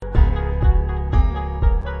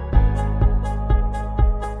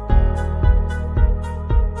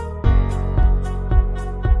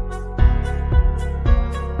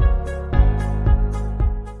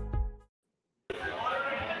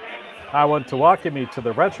I want to welcome you to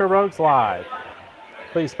the Retro Rogues Live.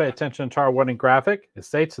 Please pay attention to our warning graphic. It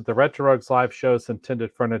states that the Retro Rogues Live show is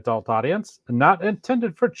intended for an adult audience and not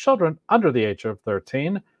intended for children under the age of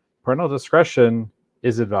 13. Parental discretion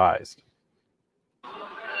is advised.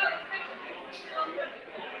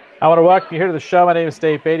 I want to welcome you here to the show. My name is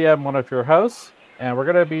Dave Beatty. I'm one of your hosts, and we're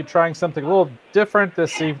going to be trying something a little different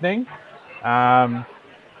this evening.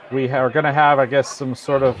 We are going to have, I guess, some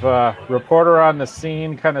sort of reporter on the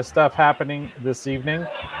scene kind of stuff happening this evening.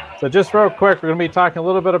 So just real quick, we're going to be talking a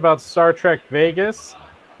little bit about Star Trek Vegas,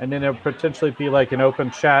 and then it'll potentially be like an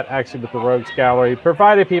open chat actually with the Rogues Gallery,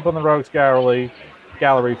 provided people in the Rogues Gallery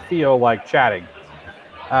feel like chatting.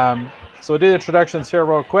 So we'll do the introductions here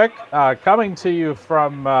real quick. Coming to you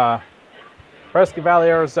from Prescott Valley,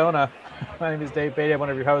 Arizona, my name is Dave Beatty. I'm one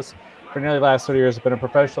of your hosts. For nearly the last 30 years, I've been a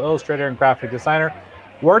professional illustrator and graphic designer.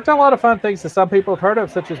 Worked on a lot of fun things that some people have heard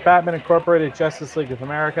of, such as Batman Incorporated, Justice League of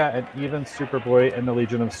America, and even Superboy and the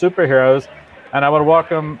Legion of Superheroes. And I want to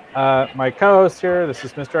welcome my co-host here. This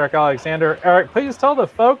is Mr. Eric Alexander. Eric, please tell the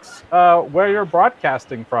folks where you're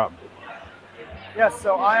broadcasting from. Yes,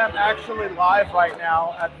 so I am actually live right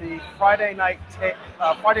now at the Friday Night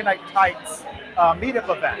Tights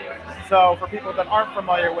meetup event. So for people that aren't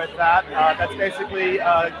familiar with that, that's basically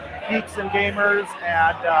geeks and gamers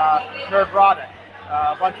and Nerdrotic.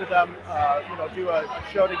 A bunch of them, do a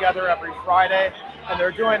show together every Friday, and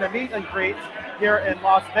they're doing a meet and greet here in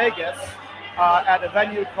Las Vegas at a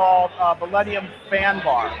venue called Millennium Fan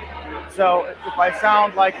Bar. So if I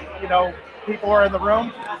sound like, people are in the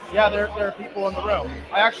room, yeah, there are people in the room.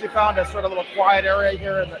 I actually found a sort of little quiet area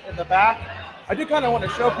here in the back. I do kind of want to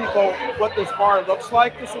show people what this bar looks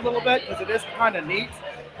like just a little bit, because it is kind of neat.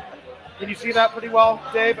 Can you see that pretty well,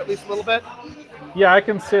 Dave, at least a little bit? Yeah, I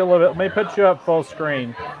can see a little bit. Let me put you up full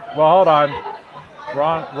screen. Well, hold on.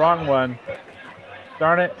 Wrong one.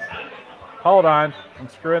 Darn it. Hold on. I'm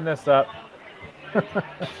screwing this up.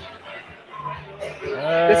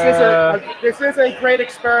 This is a great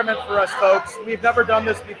experiment for us, folks. We've never done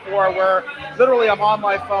this before, where literally I'm on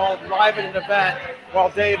my phone live at an event while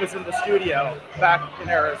Dave is in the studio back in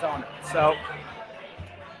Arizona. So,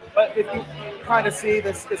 but if you kind of see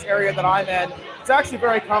this area that I'm in, it's actually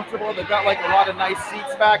very comfortable. They've got like a lot of nice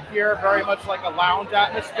seats back here, very much like a lounge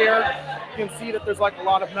atmosphere. You can see that there's like a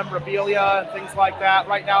lot of memorabilia and things like that.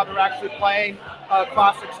 Right now they're actually playing a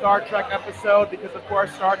classic Star Trek episode because, of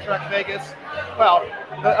course, Star Trek Vegas, well,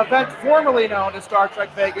 the event formerly known as Star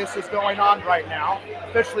Trek Vegas is going on right now.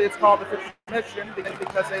 Officially it's called the Fifth Mission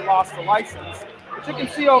because they lost the license. But you can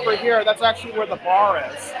see over here, that's actually where the bar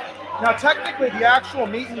is. Now, technically, the actual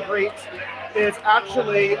meet and greet is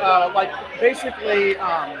actually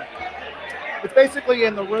it's basically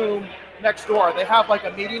in the room next door. They have like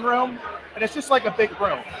a meeting room, and it's just like a big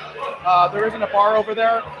room. There isn't a bar over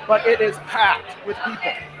there, but it is packed with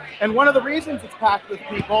people. And one of the reasons it's packed with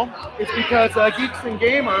people is because Geeks and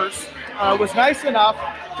Gamers was nice enough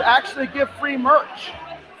to actually give free merch.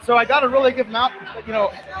 So I got to really give them out,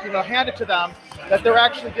 hand it to them that they're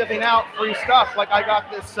actually giving out free stuff. Like I got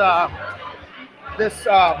this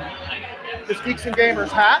Geeks and Gamers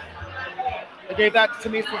hat. They gave that to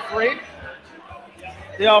me for free.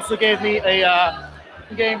 They also gave me a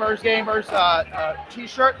Gamers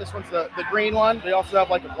t-shirt. This one's the green one. They also have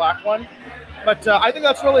like a black one. But I think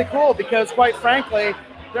that's really cool because, quite frankly,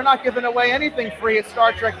 they're not giving away anything free at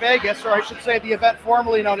Star Trek Vegas, or I should say the event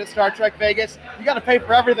formerly known as Star Trek Vegas. You got to pay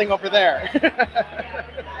for everything over there.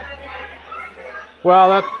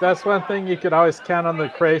 Well, that's one thing you could always count on the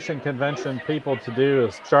Creation Convention people to do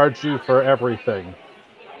is charge you for everything.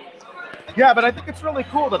 Yeah, but I think it's really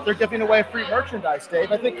cool that they're giving away free merchandise,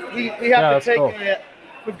 Dave. I think we have to take cool.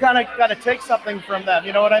 We've kind of got to take something from them.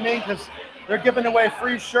 You know what I mean? Because they're giving away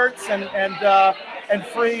free shirts and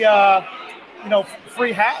free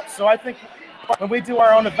free hats. So I think when we do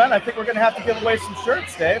our own event, I think we're going to have to give away some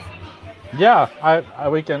shirts, Dave. Yeah,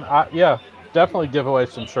 we can. Definitely give away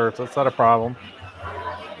some shirts. That's not a problem.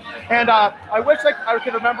 And I wish I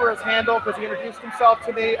could remember his handle because he introduced himself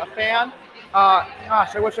to me, a fan.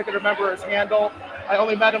 I wish I could remember his handle. I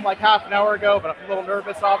only met him like half an hour ago, but I'm a little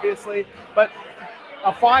nervous, obviously. But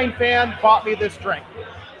a fine fan bought me this drink,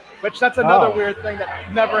 which that's another weird thing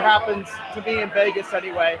that never happens to me in Vegas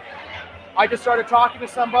anyway. I just started talking to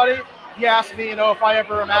somebody. He asked me, if I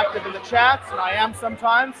ever am active in the chats, and I am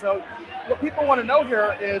sometimes. So what people want to know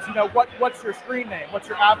here is, what's your screen name? What's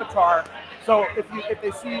your avatar? So if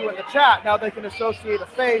they see you in the chat, now they can associate a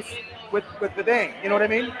face with the name. You know what I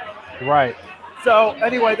mean? Right. So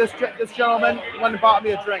anyway, this gentleman went and bought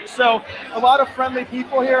me a drink. So a lot of friendly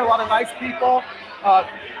people here, a lot of nice people.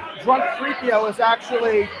 Drunk Freakio is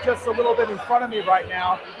actually just a little bit in front of me right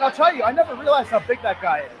now. And I'll tell you, I never realized how big that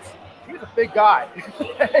guy is. He's a big guy.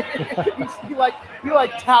 he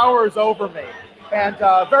like towers over me. And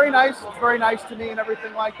very nice. It's very nice to me and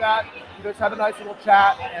everything like that. We just had a nice little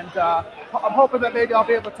chat. And I'm hoping that maybe I'll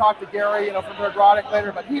be able to talk to Gary, from Nerdrotic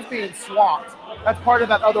later. But he's being swamped. That's part of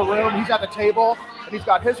that other room. He's at the table, and he's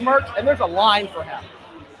got his merch, and there's a line for him.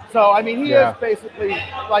 So, I mean, he is basically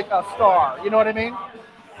like a star. You know what I mean?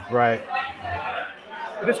 Right.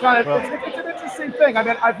 It's kind of it's an interesting thing. I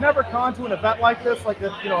mean, I've never gone to an event like this, like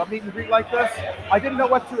a meet and greet like this. I didn't know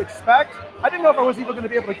what to expect. I didn't know if I was even going to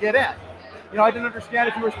be able to get in. I didn't understand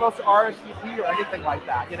if you were supposed to RSVP or anything like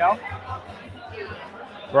that.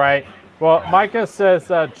 Right. Well, Micah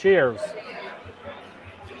says cheers.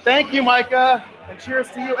 Thank you, Micah, and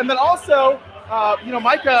cheers to you. And then also,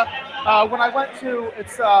 Micah, when I went to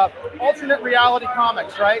it's Alternate Reality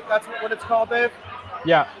Comics, right? That's what it's called, Dave.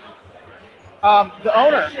 Yeah. The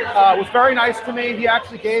owner was very nice to me. He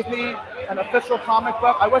actually gave me an official comic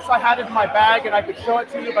book. I wish I had it in my bag and I could show it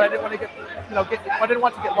to you, but I didn't want to I didn't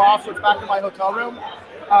want to get lost, so it's back in my hotel room.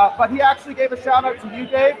 But he actually gave a shout out to you,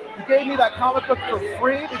 Dave. He gave me that comic book for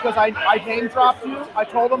free because I name dropped you. I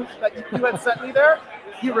told him that you had sent me there.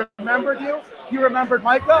 He remembered you. He remembered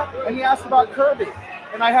Micah, and he asked about Kirby.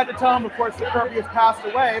 And I had to tell him, of course, that Kirby has passed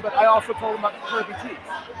away, but I also told him about the Kirby tees.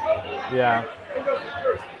 Yeah.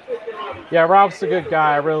 Yeah, Ralph's a good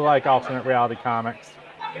guy. I really like Alternate Reality Comics.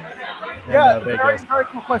 Yeah, very, very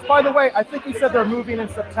cool place. By the way, I think he said they're moving in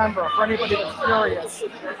September, for anybody that's curious.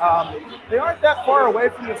 They aren't that far away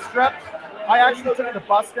from the Strip. I actually took the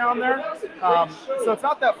bus down there, so it's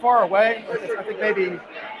not that far away. I think maybe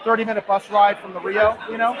 30-minute bus ride from the Rio,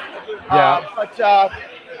 Yeah. But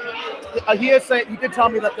he did tell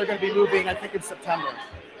me that they're going to be moving, I think, in September.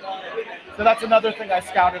 So that's another thing I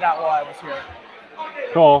scouted out while I was here.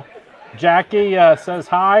 Cool. Jackie says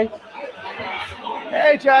hi.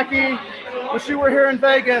 Hey, Jackie. Wish you were here in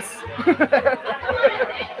Vegas.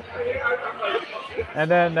 And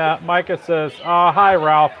then Micah says, hi,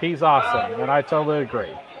 Ralph. He's awesome. And I totally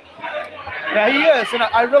agree. Yeah, he is. And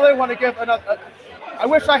I really want to give another... I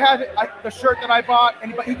wish I had the shirt that I bought,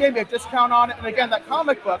 but he gave me a discount on it. And again, that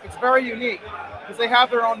comic book, it's very unique because they have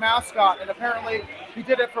their own mascot. And apparently he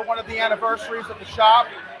did it for one of the anniversaries of the shop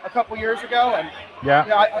a couple years ago. And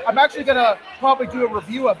I'm actually going to probably do a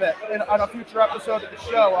review of it on a future episode of the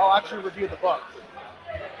show. I'll actually review the book.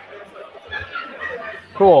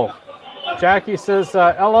 Cool. Jackie says,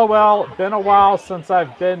 LOL, been a while since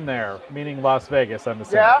I've been there, meaning Las Vegas, I'm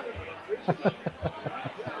assuming. Yeah?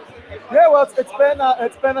 Yeah, well,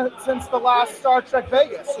 it's been since the last Star Trek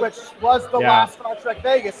Vegas, which was the last Star Trek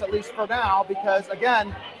Vegas, at least for now, because,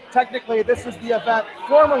 again, technically this is the event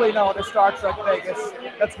formerly known as Star Trek Vegas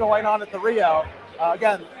that's going on at the Rio.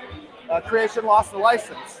 Creation lost the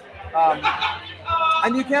license.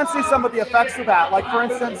 And you can see some of the effects of that. Like, for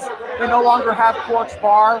instance, they no longer have Quark's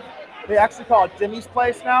Bar. They actually call it Jimmy's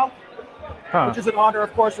Place now, which is in honor,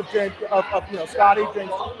 of course, of Scotty,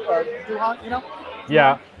 James Doohan,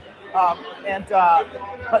 Yeah.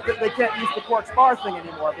 But they can't use the Quark's Bar thing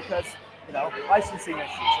anymore because, licensing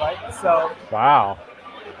issues, right? So. Wow.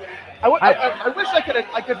 I wish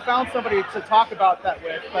I could found somebody to talk about that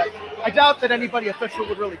with, but I doubt that anybody official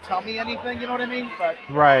would really tell me anything. You know what I mean? But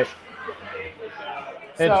right.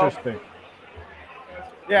 Interesting.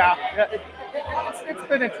 Yeah, it's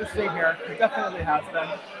been interesting here. It definitely has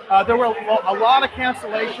been. There were a lot of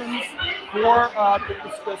cancellations for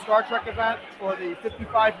the Star Trek event for the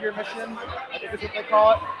 55-year mission, I think is what they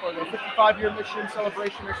call it, or the 55-year mission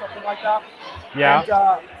celebration or something like that. Yeah.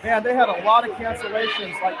 And, man, they had a lot of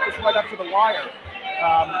cancellations, like just right up to the wire.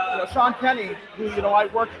 Sean Kenny, who, I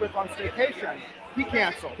worked with on Staycation, he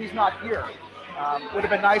canceled. He's not here. Would have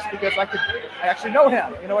been nice because I actually know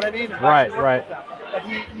him. You know what I mean? Right. But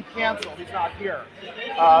he canceled. He's not here.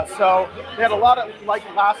 So they had a lot of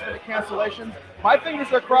last-minute cancellations. My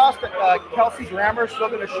fingers are crossed that Kelsey Grammer is still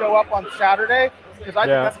going to show up on Saturday because I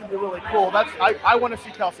think that's going to be really cool. I want to see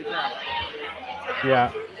Kelsey Grammer.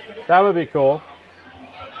 Yeah, that would be cool.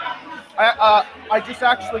 I just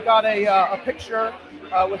actually got a picture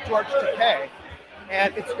with George Takei.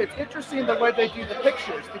 And it's interesting the way they do the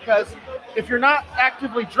pictures because if you're not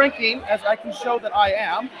actively drinking, as I can show that I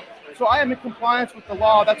am, so I am in compliance with the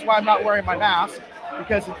law. That's why I'm not wearing my mask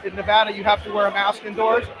because in Nevada you have to wear a mask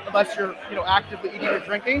indoors unless you're actively eating or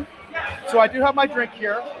drinking. So I do have my drink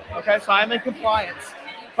here. Okay, so I'm in compliance.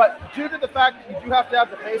 But due to the fact that you do have to have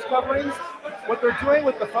the face coverings, what they're doing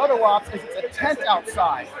with the photo ops is it's a tent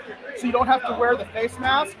outside. So you don't have to wear the face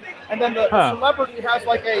mask. And then the celebrity has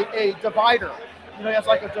like a divider. He has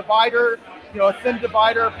like a divider a thin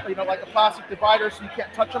divider, like a plastic divider, so you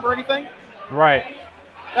can't touch them or anything. Right.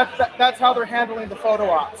 That's how they're handling the photo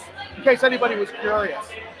ops. In case anybody was curious.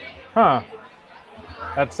 Huh.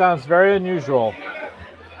 That sounds very unusual.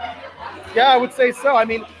 Yeah, I would say so. I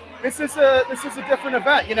mean, this is a different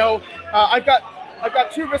event. I've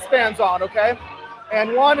got 2 wristbands on, okay,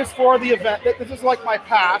 and one is for the event. This is like my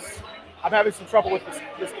pass. I'm having some trouble with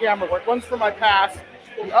this camera work. One's for my pass.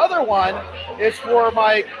 The other one is for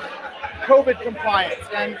my COVID compliance,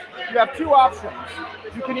 and you have 2 options.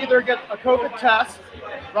 You can either get a COVID test,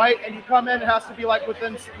 right, and you come in, it has to be like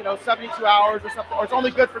within 72 hours or something, or it's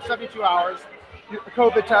only good for 72 hours, the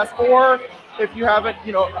COVID test, or if you have a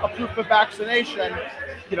proof of vaccination,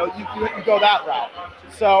 you go that route.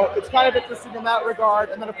 So it's kind of interesting in that regard.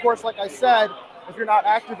 And then of course, like I said, if you're not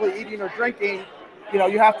actively eating or drinking,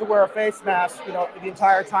 you have to wear a face mask, the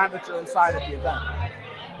entire time that you're inside of the event.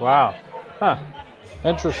 Wow. Huh.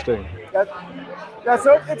 Interesting. Yeah,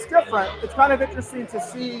 so it's different. It's kind of interesting to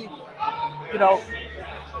see,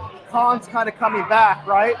 cons kind of coming back,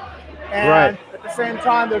 right? And at the same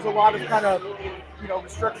time, there's a lot of kind of,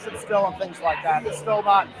 restrictions still and things like that. It's still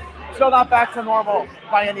not back to normal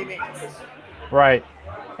by any means. Right.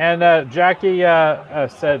 And Jackie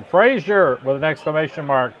said Frazier with an exclamation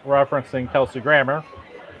mark, referencing Kelsey Grammer.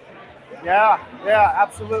 Yeah,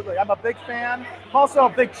 absolutely. I'm a big fan. I'm also a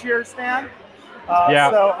big Cheers fan.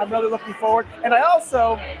 So I'm really looking forward. And I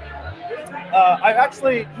also,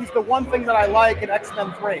 he's the one thing that I like in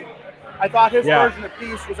X-Men 3. I thought his version of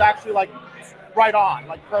Beast was actually like right on,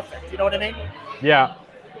 like perfect. You know what I mean? Yeah,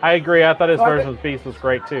 I agree. I thought his version of Beast was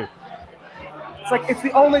great too. It's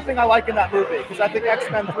the only thing I like in that movie, because I think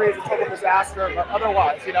X-Men 3 is a total disaster, but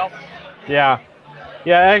otherwise, Yeah,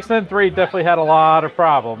 X-Men 3 definitely had a lot of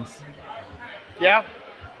problems. Yeah,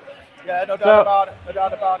 no doubt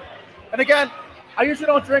about it. And again, I usually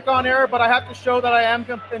don't drink on air, but I have to show that I am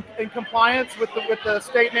in compliance with the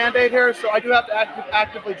state mandate here, so I do have to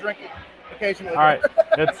actively drink occasionally. All right,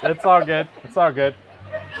 it's all good. It's all good.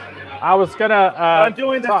 I was gonna. I'm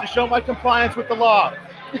doing this to show my compliance with the law.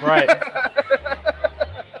 Right.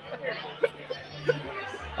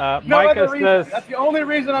 No Micah other reason. says That's the only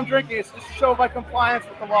reason I'm drinking, is to show my compliance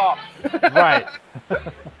with the law. Right.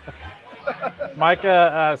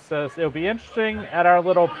 Micah says it'll be interesting at our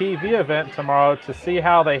little PV event tomorrow to see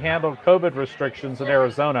how they handle COVID restrictions in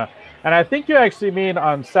Arizona. And I think you actually mean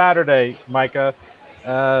on Saturday, Micah,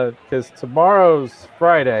 because tomorrow's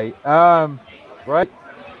Friday. Right?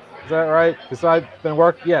 Is that right? Because I've been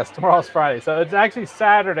working. Yes, tomorrow's Friday. So it's actually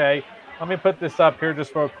Saturday. Let me put this up here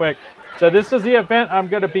just real quick. So this is the event I'm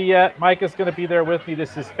going to be at. Micah's going to be there with me.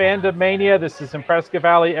 This is Fandom Mania. This is in Prescott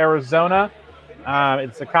Valley, Arizona.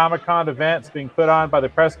 It's a Comic-Con event. It's being put on by the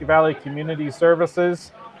Prescott Valley Community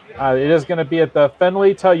Services. It is going to be at the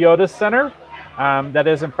Findlay Toyota Center. That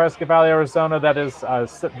is in Prescott Valley, Arizona. That is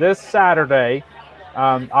this Saturday,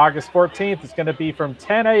 August 14th. It's going to be from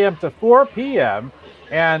 10 a.m. to 4 p.m.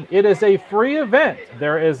 And it is a free event.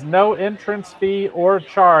 There is no entrance fee or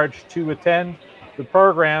charge to attend the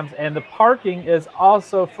programs, and the parking is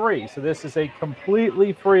also free. So this is a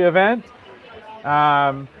completely free event.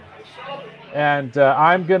 And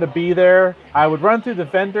I'm going to be there. I would run through the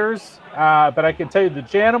vendors, but I can tell you the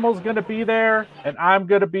Janimal's going to be there, and I'm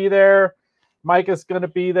going to be there. Micah's going to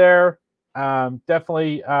be there.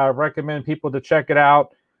 Definitely recommend people to check it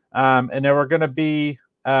out. And then we're going to be,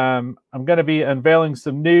 I'm going to be unveiling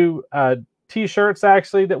some new T-shirts,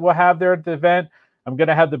 actually, that we'll have there at the event. I'm going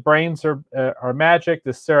to have the Brains or Magic.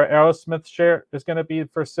 The Sarah Aerosmith shirt is going to be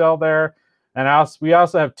for sale there. And we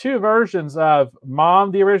also have 2 versions of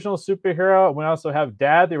Mom, the original superhero, and we also have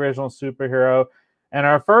Dad, the original superhero. And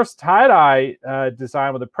our first tie-dye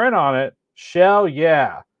design with a print on it, Shell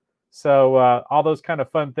Yeah. So all those kind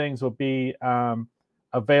of fun things will be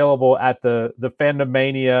available at the Fandom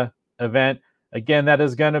Mania event. Again, that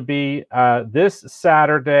is going to be this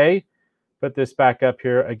Saturday. Put this back up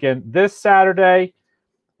here. Again, this Saturday.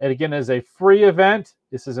 It again is a free event.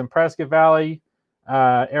 This is in Prescott Valley,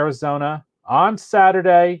 Arizona. On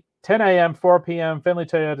Saturday, 10 a.m., 4 p.m., Findlay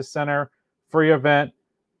Toyota Center, free event.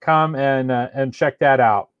 Come and check that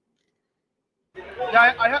out.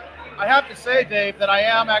 Yeah, I have to say, Dave, that I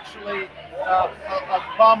am actually a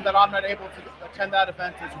bum that I'm not able to attend that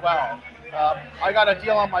event as well. I got a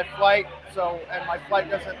deal on my flight, and my flight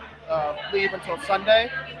doesn't leave until Sunday.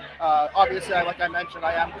 Obviously, like I mentioned,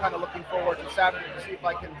 I am kind of looking forward to Saturday to see if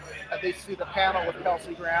I can at least see the panel with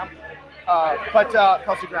Kelsey Grammer. But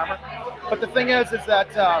the thing is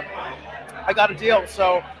that I got a deal,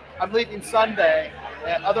 so I'm leaving Sunday,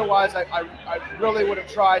 And otherwise, I really would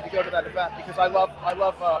have tried to go to that event because I love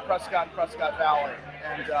Prescott and Prescott Valley,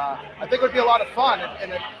 and I think it would be a lot of fun.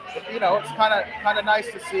 And it's kind of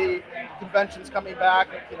nice to see conventions coming back.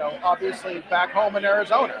 Obviously back home in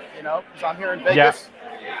Arizona. Because I'm here in Vegas,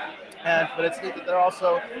 but it's neat that they're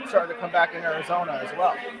also starting to come back in Arizona as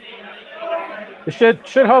well. It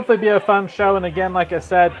should hopefully be a fun show. And again, like I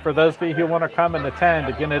said, for those of you who want to come and attend,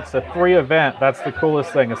 again, it's a free event. That's the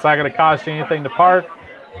coolest thing. It's not going to cost you anything to park.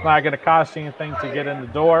 It's not going to cost you anything to get in the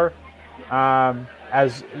door.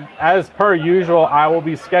 As per usual, I will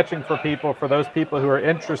be sketching for people, for those people who are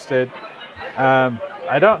interested.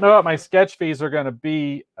 I don't know what my sketch fees are going to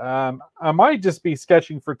be. I might just be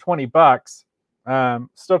sketching for $20.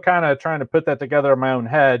 Still kind of trying to put that together in my own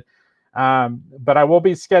head. But I will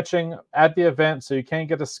be sketching at the event, so you can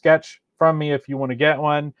get a sketch from me if you want to get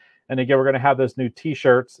one. And again, we're going to have those new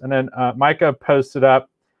T-shirts. And then Micah posted up.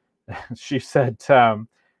 She said,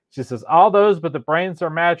 she says, all those but the brains are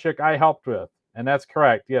magic I helped with. And that's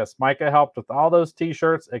correct. Yes, Micah helped with all those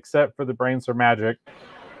T-shirts except for the brains are magic.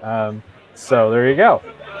 So there you go.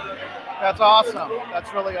 That's awesome.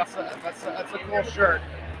 That's really awesome. That's a cool shirt.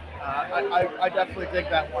 I definitely dig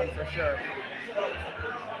that one for sure.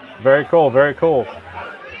 Very cool. Very cool.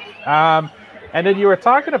 And then you were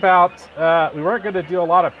talking about, we weren't going to do a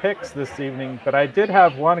lot of picks this evening, but I did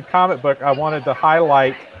have one comic book I wanted to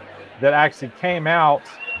highlight that actually came out.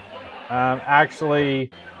 Actually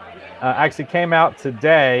came out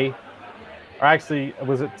today, or actually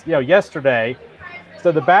was it yesterday.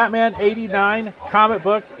 So the Batman '89 comic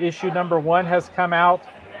book issue #1 has come out.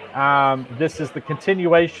 This is the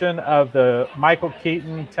continuation of the Michael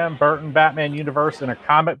Keaton, Tim Burton Batman universe in a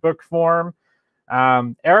comic book form.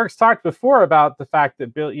 Eric's talked before about the fact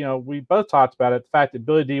that we both talked about it, the fact that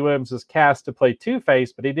Billy D. Williams was cast to play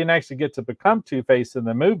Two-Face, but he didn't actually get to become Two-Face in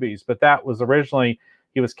the movies. But that was originally,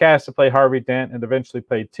 he was cast to play Harvey Dent and eventually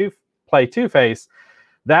play Two-Face.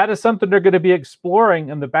 That is something they're going to be exploring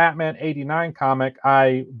in the Batman '89 comic.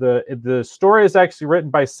 The story is actually written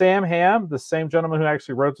by Sam Hamm, the same gentleman who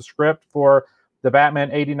actually wrote the script for the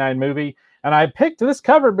Batman '89 movie. And I picked this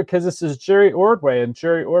cover because this is Jerry Ordway, and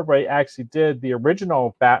Jerry Ordway actually did the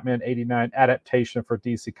original Batman '89 adaptation for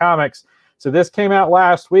DC Comics. So this came out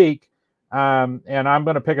last week, and I'm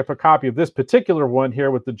going to pick up a copy of this particular one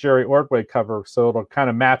here with the Jerry Ordway cover, so it'll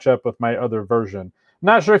kind of match up with my other version.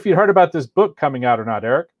 Not sure if you heard about this book coming out or not,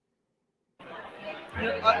 Eric.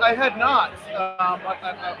 I had not.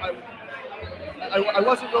 I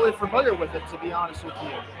wasn't really familiar with it, to be honest with you.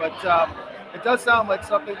 But it does sound like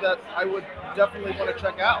something that I would definitely want to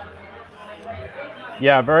check out.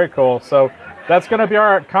 Yeah, very cool. So that's going to be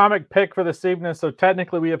our comic pick for this evening. So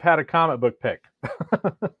technically, we have had a comic book pick.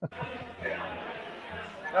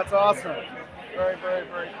 That's awesome. Very, very,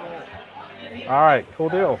 very cool. All right, cool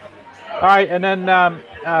deal. All right, and then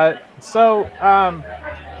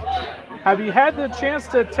have you had the chance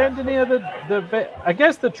to attend any of the I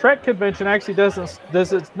guess the Trek convention actually does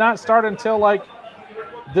it not start until like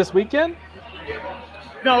this weekend?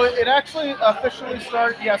 No, it actually officially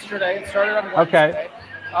started yesterday. It started on Wednesday. Okay.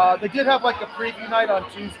 They did have like a preview night on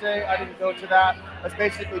Tuesday. I didn't go to that. That's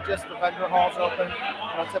basically just the vendor halls open,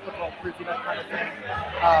 typical preview night kind of thing.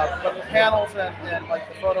 But the panels and like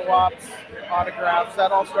the photo ops, autographs,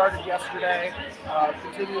 that all started yesterday.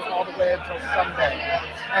 Continues all the way until Sunday.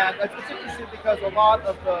 And it's interesting because a lot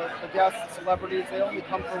of the guests and celebrities, they only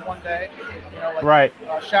come for one day. Right.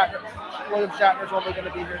 William Shatner's only going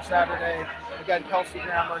to be here Saturday. Again, Kelsey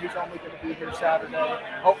Grammer, he's only going to be here Saturday.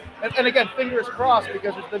 Oh, and again, fingers crossed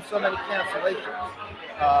because there's been so many cancellations.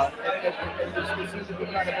 And this seems to be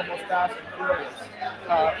kind of almost fast and furious.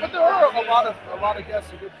 But there are a lot of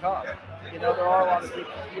guests who did come. There are a lot of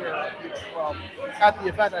people here at the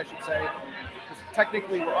event, I should say.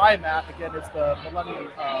 Technically, where I'm at, again, is the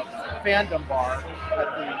Millennium Fandom Bar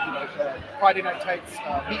at the Friday Night Tights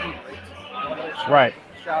meet and greet. Right.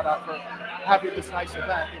 Shout out for having this nice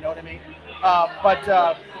event, you know what I mean?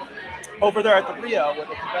 But over there at the Rio, where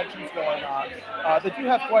the convention's going on, they do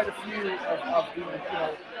have quite a few of the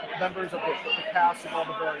members of the cast of all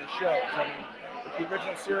the various shows. I mean, the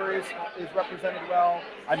original series is represented well.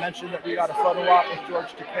 I mentioned that we got a photo op with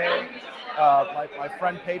George Takei. My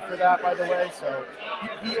friend paid for that, by the way, so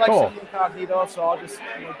he likes to be incognito, so I'll just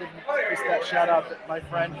give just that shout out that my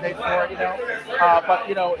friend paid for it, But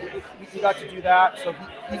we got to do that, so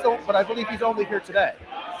but I believe he's only here today,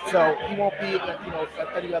 so he won't be at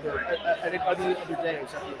any other days at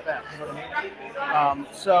the event. You know what I mean?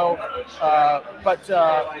 But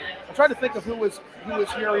I'm trying to think of who was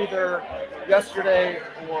here either yesterday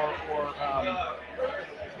or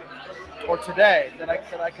or today that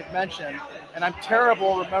I could mention, and I'm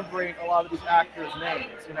terrible remembering a lot of these actors'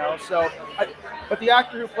 names, you know. But the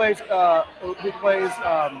actor who plays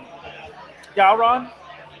Gowron,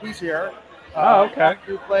 he's here. The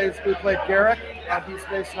actor who played Garrick on Deep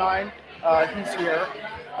Space Nine, he's here.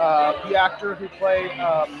 The actor who played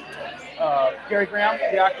Gary Graham,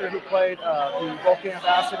 the actor who played the Vulcan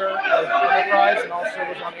ambassador of Enterprise and also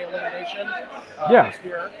was on Alien Nation, is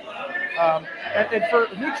here. And for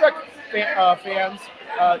New Trek fans,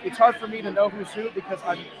 it's hard for me to know who's who because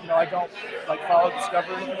I don't follow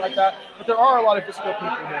Discovery or anything like that. But there are a lot of Disco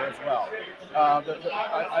people here as well.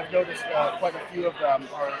 I've noticed quite a few of them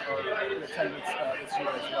are in attendance this year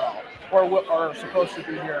as well, or are supposed to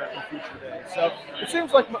be here in future days. So it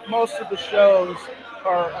seems like most of the shows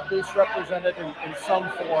are at least represented in some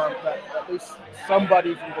form that at least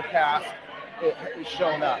somebody from the cast is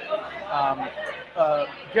shown up.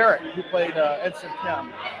 Garrett, who played Ensign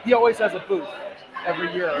Kim, he always has a booth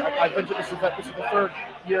every year. I've been to this event. This is the third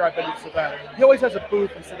year I've been to this event. He always has a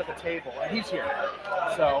booth instead of a table, and he's here.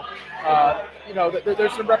 So,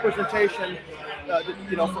 there's some representation,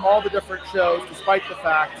 from all the different shows, despite the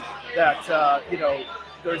fact that,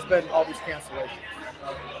 there's been all these cancellations.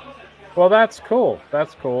 Well, that's cool.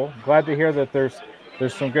 That's cool. Glad to hear that there's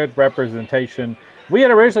some good representation. We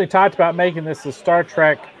had originally talked about making this a Star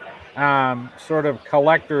Trek sort of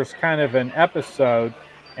collectors kind of an episode.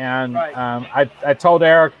 And right. I told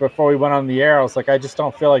Eric before we went on the air, I was like, I just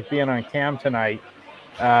don't feel like being on cam tonight,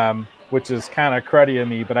 which is kind of cruddy of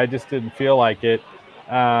me, but I just didn't feel like it.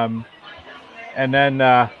 And then,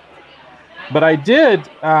 but I did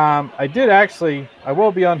actually, I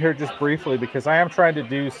will be on here just briefly because I am trying to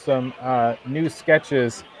do some new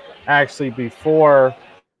sketches actually before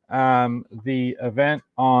the event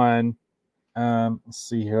on, let's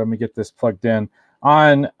see here, let me get this plugged in,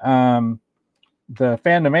 on the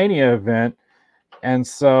Fandomania event. And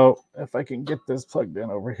so if I can get this plugged in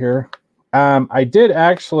over here, I did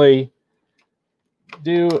actually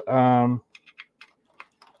do,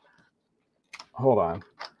 hold on.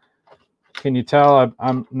 Can you tell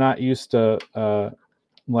I'm not used to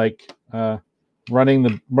running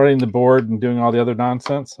the board and doing all the other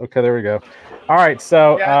nonsense? Okay, there we go. All right,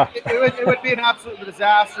 so it would be an absolute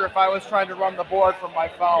disaster if I was trying to run the board from my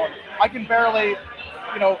phone. I can barely,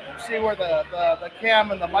 see where the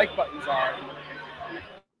cam and the mic buttons are.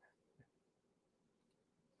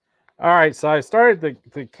 All right, so I started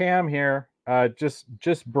the cam here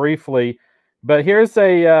just briefly. But here's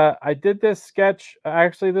I did this sketch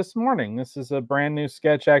actually this morning. This is a brand new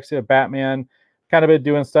sketch, actually, of Batman, kind of been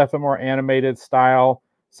doing stuff in more animated style.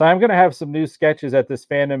 So I'm going to have some new sketches at this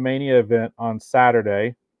Fandomania event on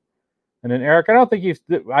Saturday. And then, Eric,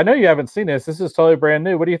 I know you haven't seen this. This is totally brand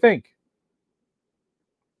new. What do you think?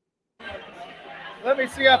 Let me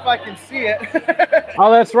see if I can see it.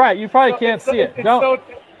 Oh, that's right. You probably can't see it.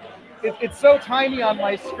 It's so tiny on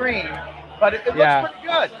my screen, but it looks pretty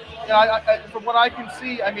good. From what I can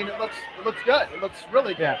see, it looks good. It looks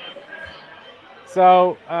really good. Yeah.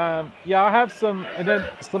 So, I'll have some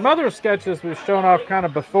other sketches we've shown off kind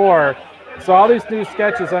of before. So all these new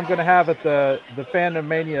sketches I'm going to have at the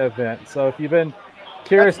Fandomania event. So if you've been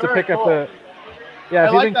curious to pick up if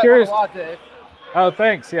you've been curious. A lot, Dave. Oh,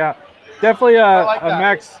 thanks. Yeah, definitely a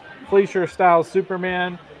Max Fleischer style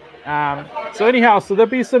Superman. So anyhow, so there'll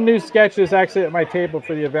be some new sketches actually at my table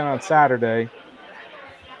for the event on Saturday.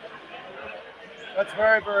 That's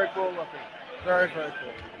very, very cool looking. Very, very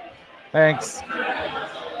cool. Thanks.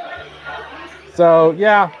 So,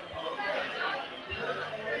 yeah.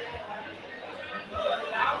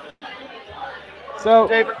 So,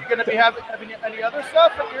 Dave, are you going to be having any other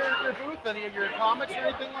stuff at your booth? Any of your comics or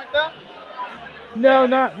anything like that? No,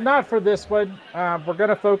 not for this one. We're going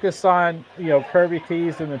to focus on, Kirby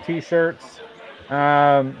tees and the T-shirts.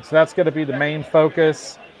 So that's going to be the main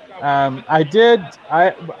focus. I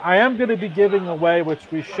am going to be giving away,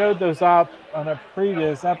 which we showed those up on a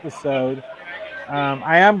previous episode.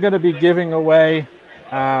 I am going to be giving away,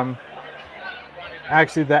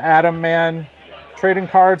 actually, the Atom Man trading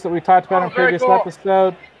cards that we talked about in a previous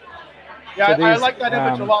episode. Yeah, so I like that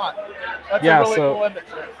image a lot. That's a really cool image.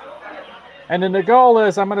 And then the goal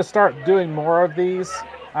is I'm going to start doing more of these.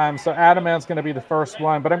 So Atom Man's going to be the first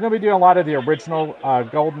one, but I'm going to be doing a lot of the original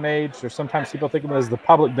Golden Age, or sometimes people think of them as the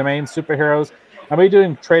public domain superheroes. I'm going to be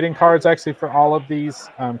doing trading cards actually for all of these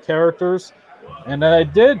characters. And then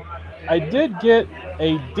I did get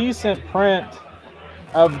a decent print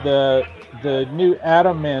of the new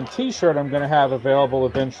Atom Man T-shirt I'm going to have available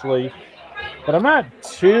eventually. But I'm not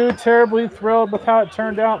too terribly thrilled with how it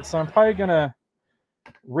turned out, so I'm probably going to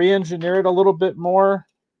re-engineer it a little bit more.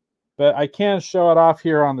 but I can show it off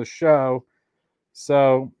here on the show.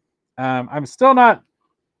 So I'm still not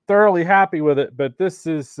thoroughly happy with it, but this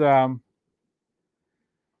is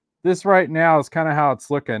this right now is kind of how it's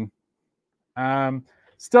looking.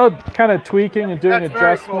 Still kind of tweaking and doing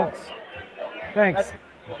adjustments. Cool. Thanks.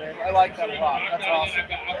 I like that a lot. That's awesome.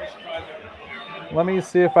 Let me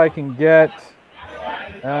see if I can get.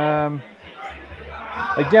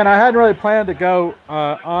 Again, I hadn't really planned to go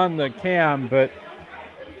on the cam, but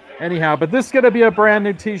anyhow, but this is going to be a brand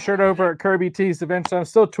new T-shirt over at Kirby Tees eventually. I'm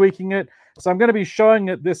still tweaking it, so I'm going to be showing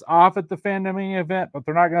this off at the Fandomania event, but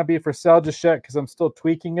they're not going to be for sale just yet because I'm still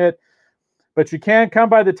tweaking it. But you can come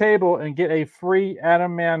by the table and get a free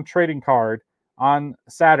Atom Man trading card on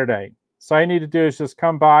Saturday. So all you need to do is just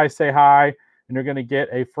come by, say hi, and you're going to get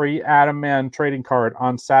a free Atom Man trading card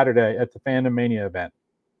on Saturday at the Fandomania event.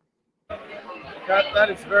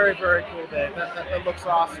 That is very, very cool, Dave. That looks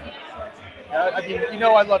awesome. I mean, you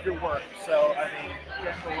know I love your work, so I mean, you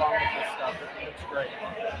can't go wrong with this stuff. It looks great.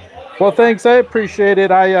 Well, thanks. I appreciate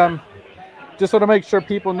it. I just want to make sure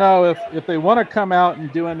people know if they want to come out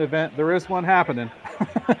and do an event, there is one happening.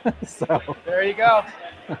 So there you go.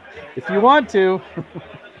 If you want to,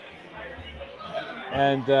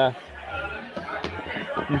 and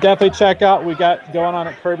you definitely check out what we got going on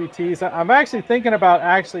at Kirby Tees. I'm actually thinking about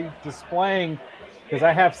displaying, because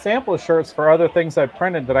I have sample shirts for other things I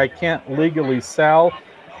printed that I can't legally sell,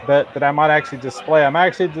 but that I might actually display. I'm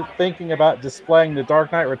actually thinking about displaying the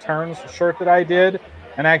Dark Knight Returns shirt that I did,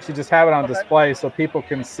 and actually just have it on display so people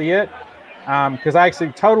can see it. Because I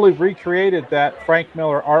actually totally recreated that Frank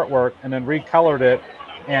Miller artwork and then recolored it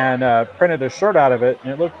and printed a shirt out of it,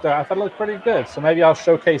 and it looked. I thought it looked pretty good. So maybe I'll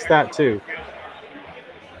showcase that too.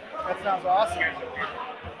 That sounds awesome.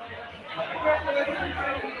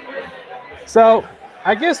 So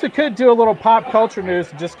I guess we could do a little pop culture news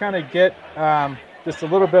and just kind of get just a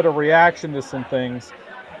little bit of reaction to some things.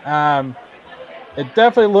 It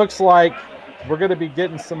definitely looks like we're going to be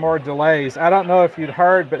getting some more delays. I don't know if you'd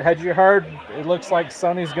heard, but had you heard, it looks like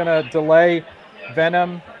Sony's going to delay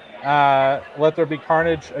Venom, Let There Be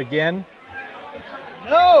Carnage again?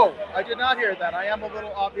 No, I did not hear that. I am a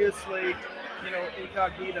little, obviously,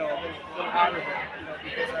 incognito, a little out of it,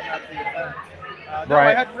 because I'm at the event. No,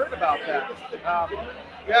 right. I hadn't heard about that.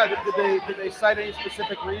 Did they cite any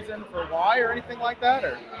specific reason for why or anything like that?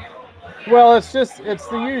 Or? Well, it's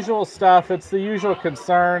the usual stuff. It's the usual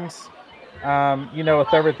concerns,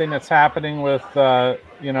 with everything that's happening with, the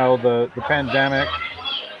pandemic.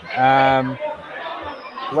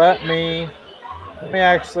 Let me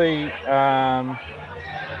actually,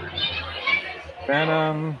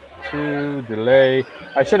 Venom to delay.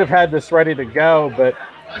 I should have had this ready to go, but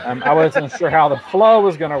I wasn't sure how the flow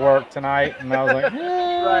was going to work tonight, and I was like,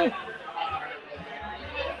 Right.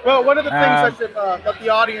 Well, one of the things I should let the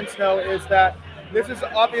audience know is that this is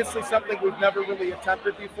obviously something we've never really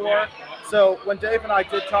attempted before. So when Dave and I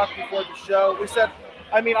did talk before the show, we said,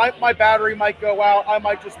 my battery might go out, I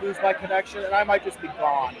might just lose my connection, and I might just be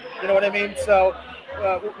gone. You know what I mean? So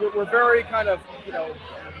we're very kind of,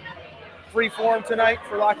 free form tonight,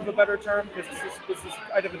 for lack of a better term, because this is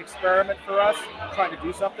kind of an experiment for us, trying to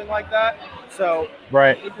do something like that. So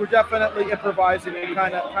right, we're definitely improvising and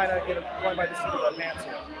kind of going by the seat of our pants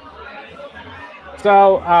here.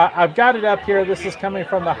 So I've got it up here. This is coming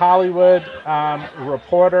from the Hollywood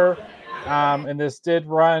Reporter, and this did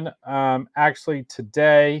run actually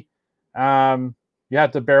today. You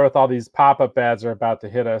have to bear with all these pop-up ads are about to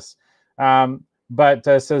hit us. But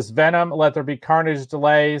it says Venom, Let There Be Carnage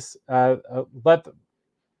delays. Let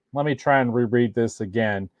me try and reread this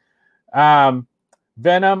again.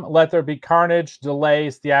 Venom, Let There Be Carnage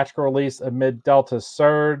delays theatrical release amid Delta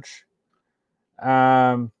surge.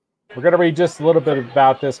 We're going to read just a little bit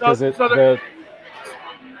about this because so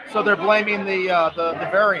they're blaming the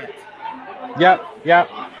variant. Yep.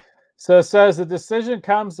 So it says the decision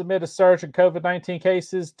comes amid a surge in COVID-19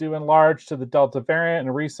 cases due in large to the Delta variant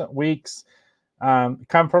in recent weeks.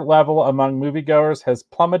 Comfort level among moviegoers has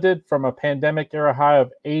plummeted from a pandemic-era high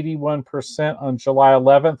of 81% on July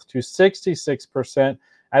 11th to 66%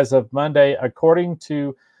 as of Monday, according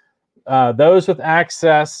to those with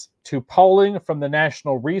access to polling from the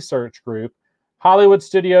National Research Group. Hollywood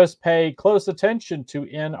studios pay close attention to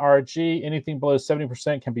NRG. Anything below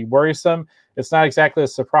 70% can be worrisome. It's not exactly a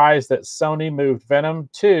surprise that Sony moved Venom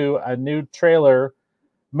 2, a new trailer,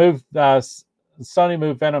 Sony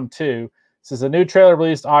moved Venom 2. This is a new trailer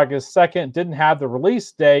released August 2nd. Didn't have the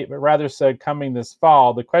release date, but rather said coming this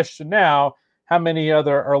fall. The question now, how many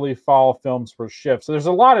other early fall films were shipped? So there's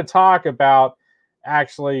a lot of talk about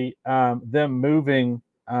actually them moving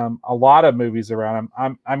a lot of movies around.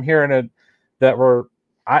 I'm hearing it that we're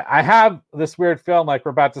I have this weird feeling like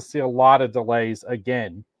we're about to see a lot of delays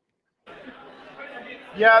again.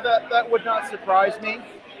 Yeah, that would not surprise me.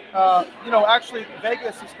 Actually,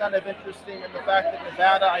 Vegas is kind of interesting in the fact that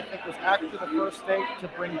Nevada, I think, was actually the first state to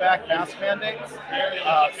bring back mask mandates.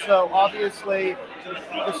 So obviously,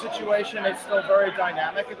 the situation is still very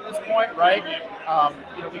dynamic at this point, right?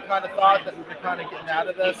 We kind of thought that we were kind of getting out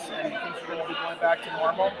of this and things were going to be going back to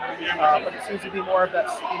normal, but it seems to be more of that,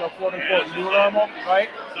 quote unquote, new normal, right?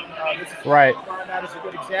 This is Right. That is a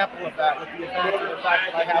good example of that with the event and the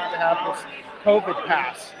fact that I have to have this COVID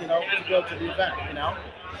pass, to go to the event.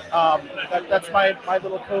 That's my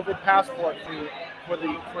little COVID passport for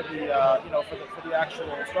the actual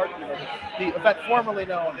the event formerly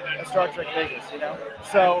known as Star Trek Vegas.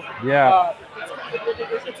 So Yeah.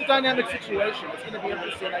 it's a dynamic situation. It's going to be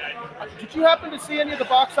interesting. Did you happen to see any of the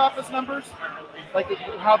box office numbers, like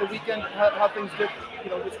how things did,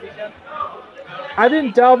 this weekend? I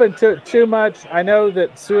didn't delve into it too much. I know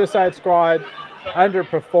that Suicide Squad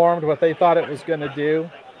underperformed what they thought it was going to do.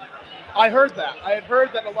 I heard that. I had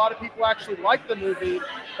heard that a lot of people actually like the movie,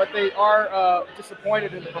 but they are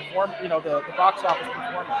disappointed in the the box office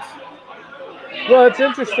performance. Well, it's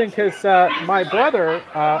interesting because my brother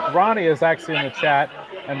Ronnie is actually in the chat,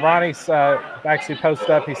 and Ronnie's actually posted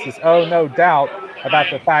up. He says, "Oh, no doubt about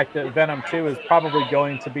the fact that Venom 2 is probably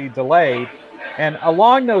going to be delayed." And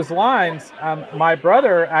along those lines, my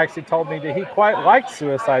brother actually told me that he quite liked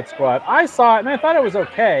Suicide Squad. I saw it and I thought it was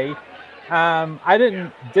okay. I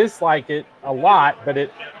didn't dislike it a lot, but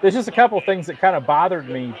there's just a couple of things that kind of bothered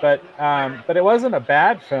me. But it wasn't a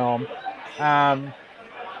bad film. But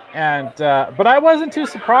I wasn't too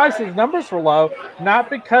surprised that the numbers were low, not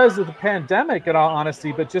because of the pandemic, in all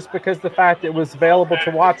honesty, but just because the fact it was available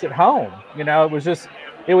to watch at home.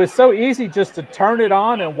 It was so easy just to turn it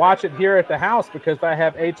on and watch it here at the house because I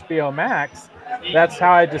have HBO Max. That's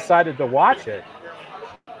how I decided to watch it.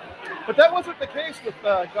 But that wasn't the case with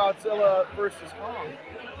Godzilla versus Kong.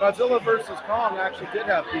 Godzilla versus Kong actually did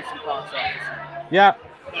have decent box office. Yeah.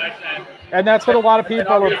 And that's what a lot of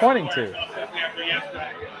people were pointing to.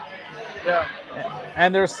 Yeah.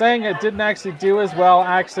 And they're saying it didn't actually do as well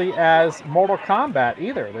actually as Mortal Kombat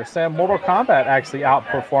either. They're saying Mortal Kombat actually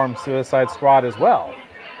outperformed Suicide Squad as well.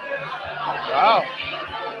 Wow.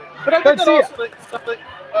 But I think that also something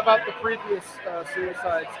about the previous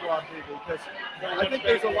Suicide Squad movie, because I think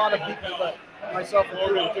there's a lot of people that, myself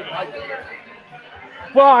included, didn't like it.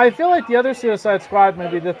 Well, I feel like the other Suicide Squad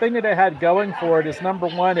movie, the thing that it had going for it is, number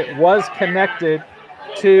one, it was connected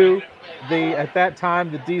to at that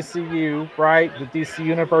time, the DCU, right? The DC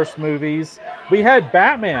Universe movies. We had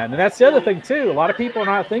Batman, and that's the other thing, too. A lot of people are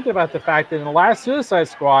not thinking about the fact that in the last Suicide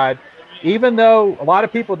Squad, even though a lot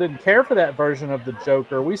of people didn't care for that version of the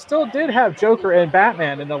Joker, we still did have Joker and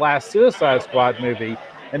Batman in the last Suicide Squad movie,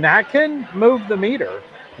 and that can move the meter.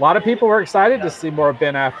 A lot of people were excited to see more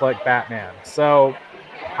Ben Affleck Batman, so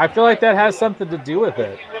I feel like that has something to do with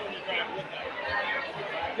it.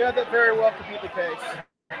 Yeah, that very well could be the case.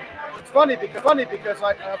 It's funny because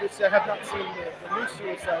I obviously have not seen the new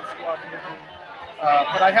Suicide Squad movie.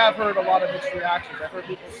 But I have heard a lot of mixed reactions. I've heard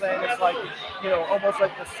people saying it's like, almost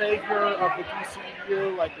like the savior of the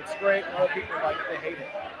DCU, like it's great, and other people like they hate it.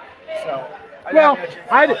 So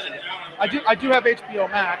I do have HBO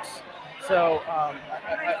Max, so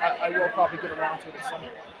I will probably get around to it at some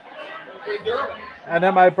point. And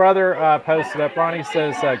then my brother posted up. Ronnie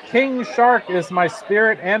says, "King Shark is my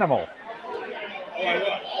spirit animal."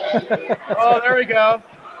 Oh, there we go.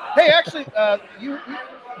 Hey, actually, you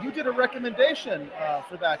did a recommendation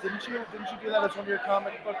for that, didn't you? Didn't you do that as one of your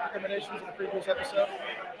comic book recommendations in the previous episode?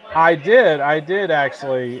 I did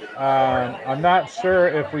actually. I'm not sure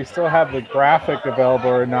if we still have the graphic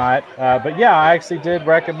available or not, but yeah, I actually did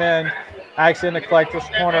recommend. Actually, in the Collector's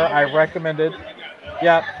Corner, I recommended.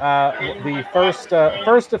 The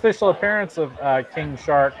first official appearance of King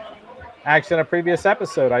Shark. Actually, in a previous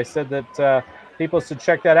episode, I said that people should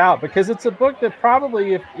check that out because it's a book that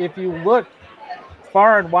probably, if you look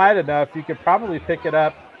far and wide enough, you could probably pick it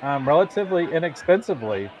up relatively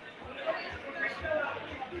inexpensively.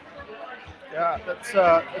 Yeah, that's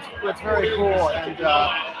very cool. And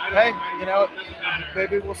hey,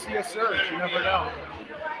 maybe we'll see a surge. You never know.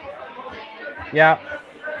 Yeah.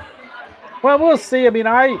 Well, we'll see. I mean,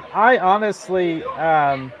 I honestly,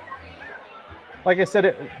 like I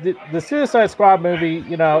said, the Suicide Squad movie,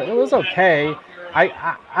 it was okay.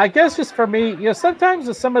 I guess just for me, sometimes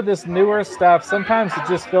with some of this newer stuff, sometimes it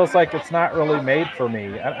just feels like it's not really made for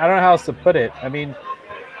me. I don't know how else to put it. I mean,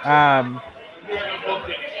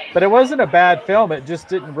 but it wasn't a bad film. It just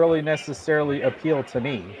didn't really necessarily appeal to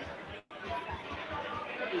me.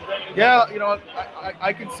 Yeah,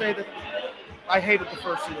 I can say that I hated the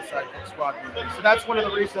first Suicide Squad movie, so that's one of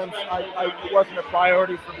the reasons it wasn't a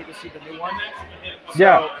priority for me to see the new one. So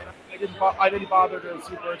Yeah. I didn't bother to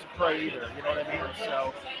see Birds of Prey either. You know what I mean?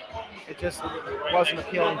 So it just wasn't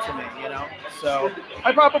appealing to me. So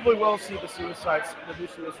I probably will see the new Suicide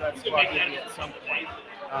Squad movie at some point,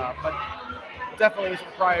 but definitely isn't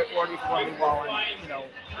a priority for me while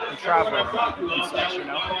I'm traveling and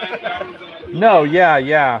such. No,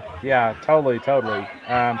 yeah, totally.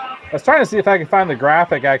 I was trying to see if I can find the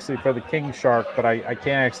graphic actually for the King Shark, but I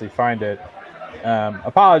can't actually find it.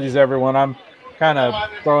 Apologies, everyone. I'm kind of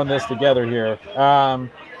throwing this together here.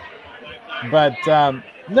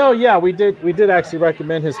 No, yeah, we did actually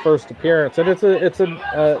recommend his first appearance, and it's a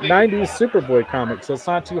 '90s Superboy comic, so it's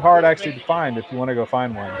not too hard actually to find if you want to go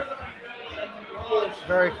find one.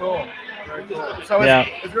 Very cool. Very cool. So Yeah.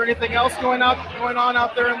 is there anything else going on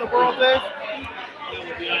out there in the world, Dave?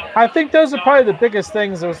 I think those are probably the biggest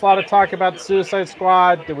things. There was a lot of talk about the Suicide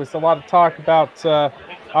Squad. There was a lot of talk about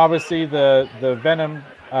obviously the Venom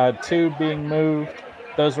 2 being moved.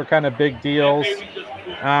 Those were kind of big deals.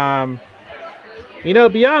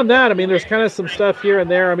 Beyond that, I mean, there's kind of some stuff here and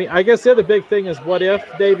there. I mean, I guess the other big thing is What If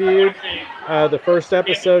debuted. The first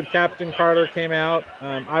episode, Captain Carter, came out.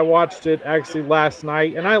 I watched it actually last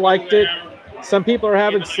night, and I liked it. Some people are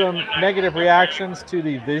having some negative reactions to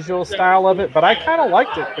the visual style of it, but I kind of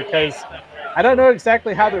liked it because I don't know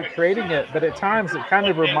exactly how they're creating it, but at times it kind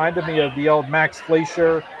of reminded me of the old Max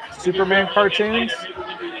Fleischer Superman cartoons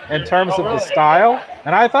in terms of the style,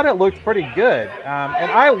 and I thought it looked pretty good.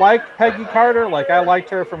 And I liked Peggy Carter, like I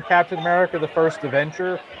liked her from Captain America: The First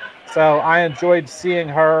Avenger, so I enjoyed seeing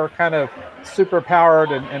her kind of super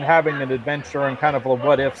powered and having an adventure and kind of a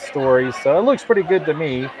what if story. So it looks pretty good to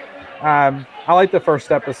me. I like the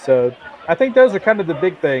first episode. I think those are kind of the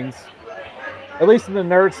big things, at least in the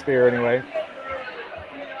nerd sphere, anyway.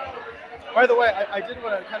 By the way, I did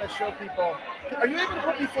want to kind of show people. Are you able to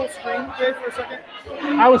put me full screen, Dave, for a second?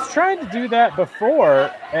 I was trying to do that before,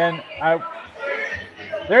 and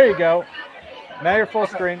there you go. Now you're full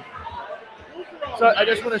screen. So I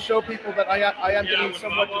just want to show people that I am getting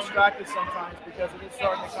somewhat distracted sometimes because it is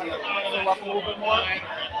starting to kind of fill up a little bit more.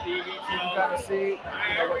 So you can kind of see,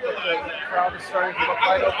 what the crowd is starting to look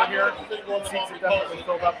like over here. The seats have definitely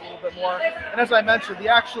filled up a little bit more. And as I mentioned, the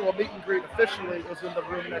actual meet and greet officially is in the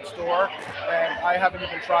room next door, and I haven't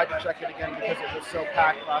even tried to check it again because it was so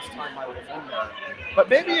packed last time I was in there. But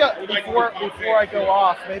maybe before I go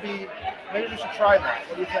off, maybe we should try that.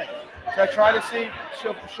 What do you think? Should I try to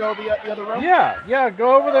show the other room? Yeah,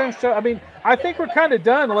 go over there and show. I mean, I think we're kind of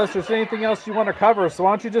done unless there's anything else you want to cover. So why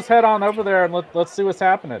don't you just head on over there and let's see what's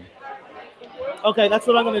happening. Okay, that's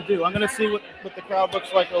what I'm going to do. I'm going to see what the crowd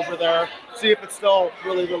looks like over there, see if it's still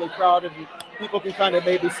really, really crowded, and people can kind of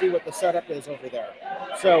maybe see what the setup is over there.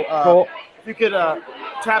 So cool. If you could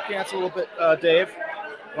tap dance a little bit, Dave,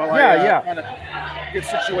 while I kind of get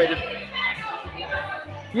situated.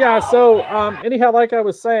 Yeah, so anyhow, like I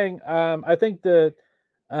was saying, I think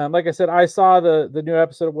like I said, I saw the new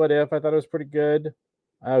episode of What If. I thought it was pretty good.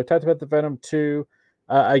 We talked about the Venom 2.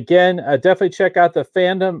 Again, definitely check out the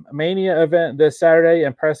Fandom Mania event this Saturday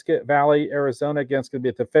in Prescott Valley, Arizona. Again, it's going to be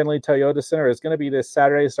at the Findlay Toyota Center. It's going to be this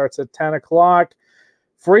Saturday. It starts at 10 o'clock.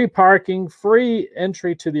 Free parking, free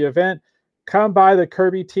entry to the event. Come by the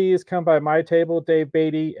Kirby Tees, come by my table, Dave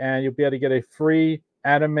Beatty, and you'll be able to get a free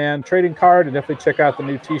Atom Man trading card, and definitely check out the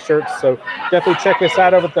new t-shirts. So definitely check us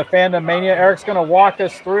out over at the Fandom Mania. Eric's going to walk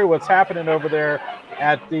us through what's happening over there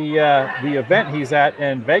at the event he's at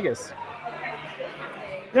in Vegas.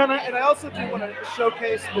 Yeah, and I also do want to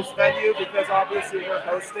showcase this venue because obviously we're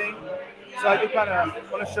hosting. So I do kind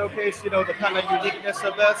of want to showcase, the kind of uniqueness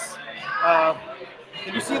of this.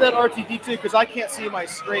 Can you see that R2D2? Because I can't see my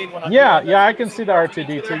screen when I'm Yeah, I can see the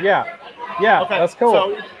R2D2. Yeah, okay. That's cool.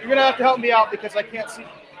 So you're gonna have to help me out because I can't see.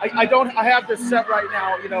 I have this set right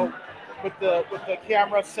now, with the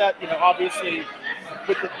camera set, obviously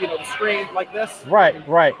with the the screen like this. Right. With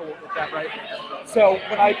that, right. So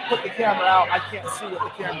when I put the camera out, I can't see what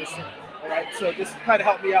the camera's seeing. All right. So just kind of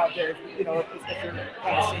help me out there, if you're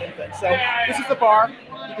kind of seeing things. So this is the bar.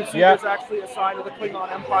 You can see there's actually a sign of the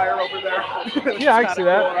Klingon Empire over there. Yeah, I can see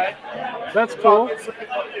that. Cool, right? That's cool.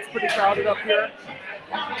 It's pretty crowded up here.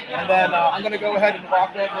 And then I'm going to go ahead and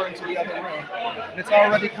walk over into the other room. And it's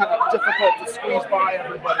already kind of difficult to squeeze by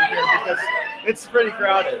everybody here because it's pretty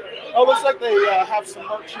crowded. Oh, looks like they have some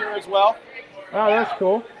merch here as well. Oh, that's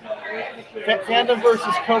cool. Fandom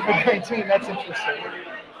versus COVID-19. That's interesting.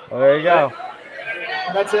 Well, there you go.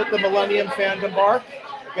 And that's it, the Millennium Fandom Bar.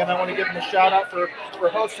 Again, I want to give them a shout out for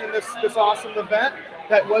hosting this awesome event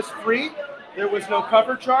that was free. There was no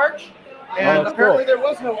cover charge, and that's apparently cool. there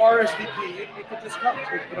was no RSVP. You could just come.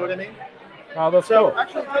 You know what I mean? Oh, that's So cool.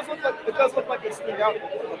 actually, it does look like it's thinned out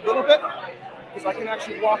a little bit, because I can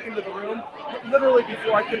actually walk into the room literally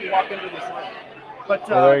before I couldn't walk into this room. But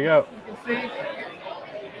Well, there you go. you can see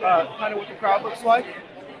kind of what the crowd looks like.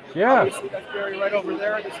 Yeah. Obviously, that's Barry right over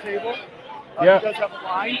there at this table. Yeah. He does have a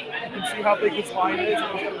line. You can see how big his line is.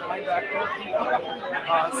 He's got a line back there.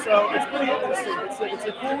 So it's pretty interesting. It's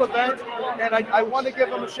a cool event, and I want to give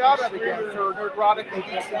them a shout out again for Nerdrotic and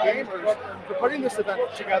Geeks and Gamers for putting this event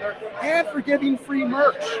together and for giving free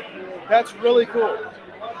merch. That's really cool.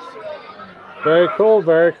 Very cool.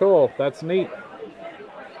 Very cool. That's neat.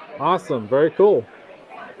 Awesome. Very cool.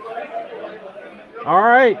 All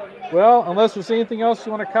right. Well, unless there's anything else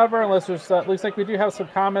you want to cover, unless there's, looks like we do have some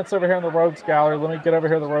comments over here in the Rogues Gallery. Let me get over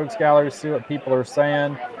here to the Rogues Gallery, see what people are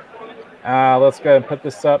saying. Let's go ahead and put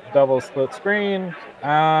this up, double split screen.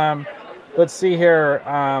 Let's see here.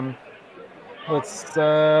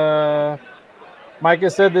 Micah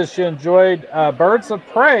said that she enjoyed Birds of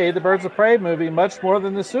Prey, the Birds of Prey movie, much more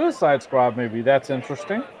than the Suicide Squad movie. That's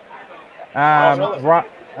interesting. Really?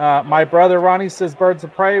 My brother Ronnie says Birds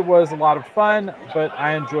of Prey was a lot of fun, but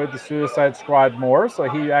I enjoyed the Suicide Squad more. So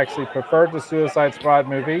he actually preferred the Suicide Squad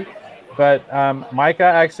movie. But Micah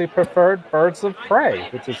actually preferred Birds of Prey,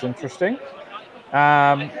 which is interesting.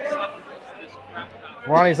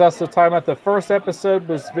 Ronnie's also talking about the first episode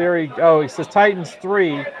was he says Titans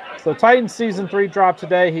 3. So Titans Season 3 dropped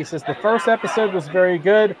today. He says the first episode was very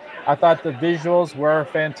good. I thought the visuals were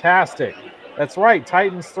fantastic. That's right,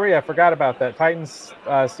 Titans 3. I forgot about that. Titans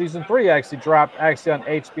Season 3 actually dropped on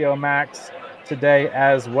HBO Max today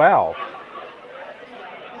as well.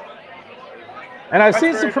 And I've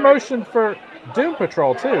seen some promotion for Doom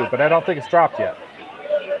Patrol too, but I don't think it's dropped yet.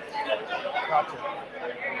 Gotcha.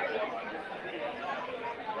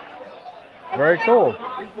 Very cool.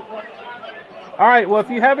 All right, well, if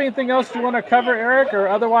you have anything else you want to cover, Eric, or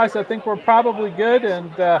otherwise, I think we're probably good.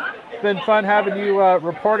 And it's been fun having you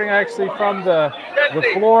reporting actually from the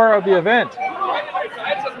floor of the event.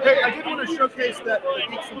 Hey, I did want to showcase that the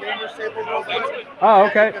Geeks and Gamers table real quick. Oh,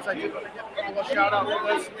 okay. Because I did want to give people a shout out for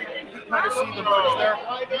this. You can kind of see the merch there.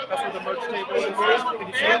 That's where the merch table is. Can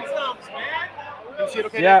you see it? Can you see it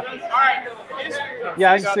okay? Yeah.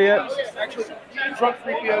 Yeah, I can see it. Actually, Drunk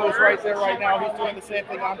 3PO is right there right now. He's doing the same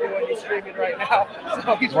thing I'm doing. He's streaming right now.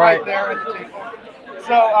 So he's right there at the table.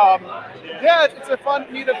 So, yeah, it's a fun,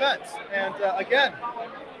 neat event. And again,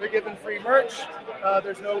 they're giving free merch.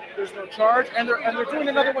 There's no charge, and they're doing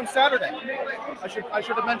another one Saturday. I should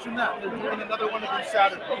have mentioned that. They're doing another one of these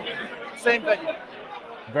Saturday. Same venue.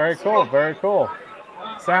 Very cool. Very cool.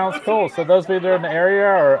 Sounds cool. So those of you that are in the area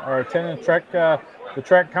or attending the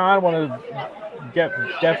Trek Con want to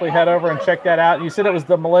definitely head over and check that out. You said it was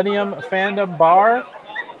the Millennium Fandom Bar.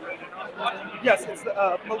 Yes, it's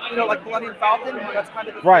like Millennium Falcon. That's kind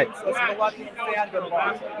of the right. Thing, so it's Millennium Fandom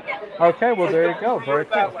Bar. Okay, well there you go. Very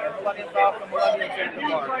cool. Millennium Falcon, Millennium Fandom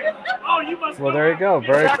Bar. Well, there you go.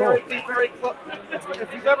 Very cool. Very close.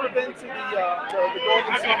 If you've ever been to the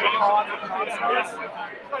Golden Silver Pond,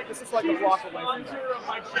 this is like a block away from there.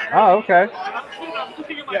 Oh, okay.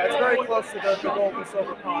 Yeah, it's very close to the Golden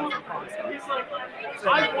Silver Pond.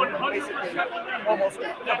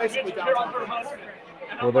 Basically downtown.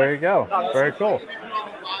 Well, there you go. Very cool.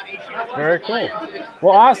 Very cool.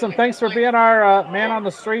 Well, awesome. Thanks for being our man on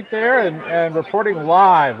the street there and reporting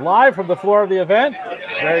live from the floor of the event.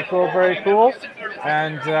 Very cool. Very cool.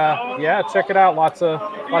 And yeah, check it out. Lots of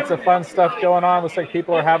fun stuff going on. Looks like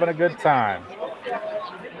people are having a good time.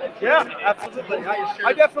 Yeah, absolutely.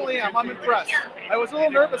 I definitely am. I'm impressed. I was a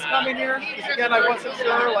little nervous coming here because, again, I wasn't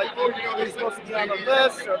sure, like, are they supposed to be on the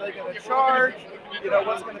list? Are they going to charge?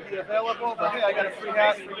 What's going to be available? But, hey, I got a free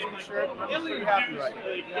hat, free T-shirt. I'm pretty happy right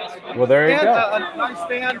now. Well, there you go. And a nice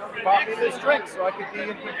fan bought me this drink so I could be in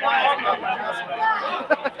compliance with my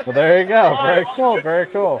Well, there you go. Very cool. Very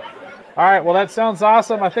cool. All right. Well, that sounds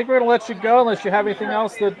awesome. I think we're going to let you go unless you have anything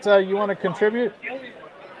else that you want to contribute.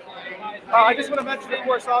 I just want to mention, of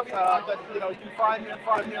course, that you can find me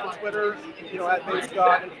on Twitter, at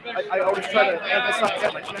BaseGod. I always try to emphasize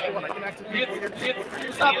that when I connect to people here.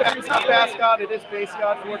 It's not BassGod, it is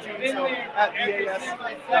BaseGod 14. So at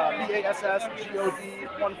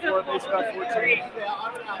BASSGOD14 BaseGod 14.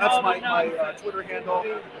 That's my Twitter handle.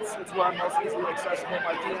 It's where I'm most easily accessible.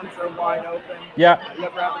 My DMs are wide open. Yeah. If you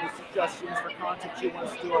ever have any suggestions for content you want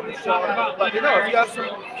us to do on the show, let me know. If you have some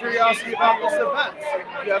curiosity about this event,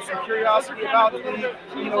 if you have some curiosity about the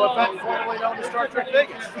event formerly known as Star Trek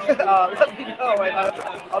Vegas, let me know and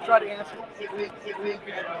I'll try to answer.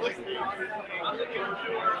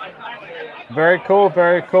 Very cool.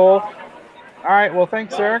 Very cool. All right. Well,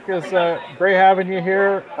 thanks, Eric. It's great having you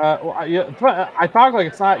here. I talk like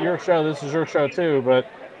it's not your show. This is your show too, but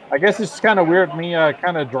I guess it's kind of weird me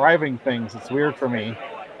kind of driving things. It's weird for me.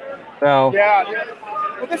 So Yeah, yeah.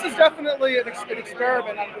 Well, this is definitely an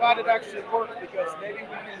experiment. I'm glad it actually worked because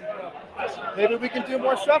maybe we can do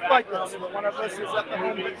more stuff like this. Where one of us is at the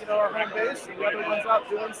home, our home base, and the other one's out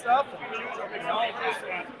doing stuff.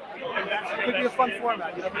 It could be a fun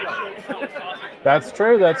format. You never know. that's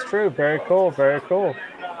true. That's true. Very cool. Very cool.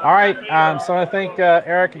 All right. So I think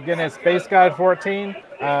Eric again is Space Guide 14.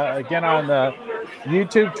 Again on the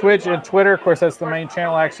YouTube, Twitch, and Twitter. Of course, that's the main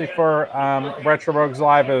channel actually for Retro Rogues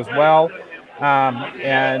Live as well.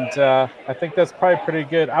 And I think that's probably pretty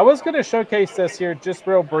good. I was going to showcase this here just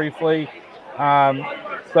real briefly.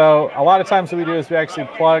 So a lot of times what we do is we actually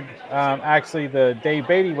plug actually the Dave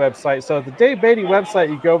Beatty website. So the Dave Beatty website,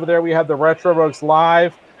 you go over there. We have the Retro Rogues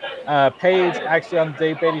Live page actually on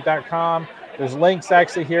DaveBeatty.com. There's links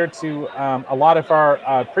actually here to a lot of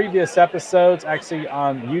our previous episodes actually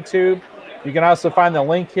on YouTube. You can also find the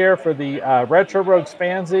link here for the Retro Rogues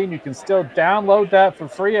fanzine. You can still download that for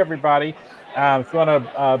free, everybody. If you want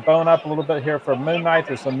to bone up a little bit here for Moon Knight,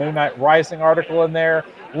 there's some Moon Knight Rising article in there.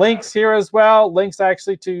 Links here as well. Links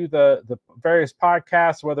actually to the various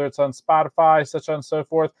podcasts, whether it's on Spotify, such on and so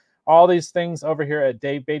forth. All these things over here at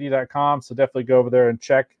DaveBeatty.com. So definitely go over there and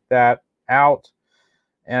check that out.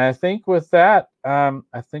 And I think with that,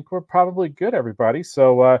 I think we're probably good, everybody.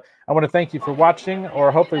 So I want to thank you for watching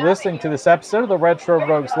or hopefully listening to this episode of the Retro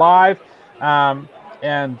Rogues Live.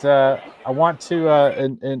 And I want to,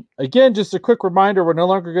 and again, just a quick reminder, we're no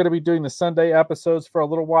longer going to be doing the Sunday episodes for a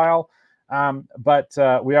little while, but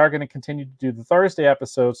we are going to continue to do the Thursday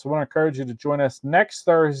episodes. So I want to encourage you to join us next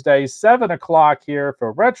Thursday, 7 o'clock here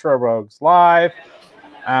for Retro Rogues Live.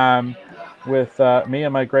 With me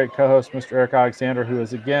and my great co-host, Mr. Eric Alexander, who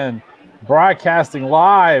is, again, broadcasting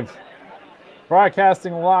live.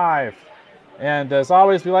 And as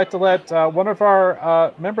always, we like to let one of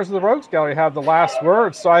our members of the Rogues Gallery have the last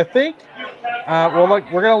word. So I think we're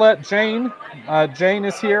going to let Jane. Jane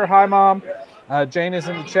is here. Hi, Mom. Jane is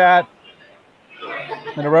in the chat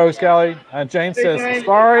in the Rogues Gallery. Jane says, Jane.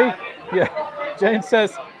 sorry. Yeah, Jane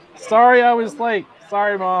says, sorry I was late.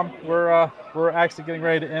 Sorry, Mom. We're actually getting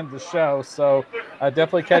ready to end the show, so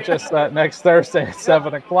definitely catch us next Thursday at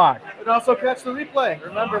 7 o'clock. And also catch the replay.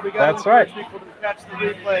 Remember, we got to encourage people to catch the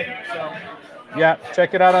replay. So. Yeah,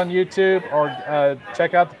 check it out on YouTube or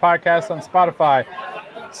check out the podcast on Spotify.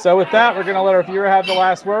 So with that, we're going to let our viewer have the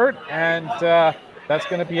last word, and that's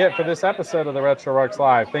going to be it for this episode of the Retro Rogues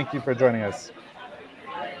Live. Thank you for joining us.